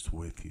Christ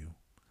with you.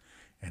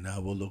 And I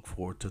will look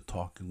forward to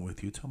talking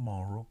with you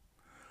tomorrow.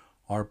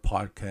 Our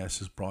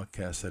podcast is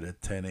broadcasted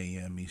at 10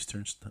 a.m.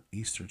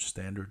 Eastern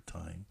Standard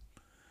Time.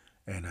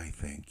 And I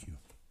thank you.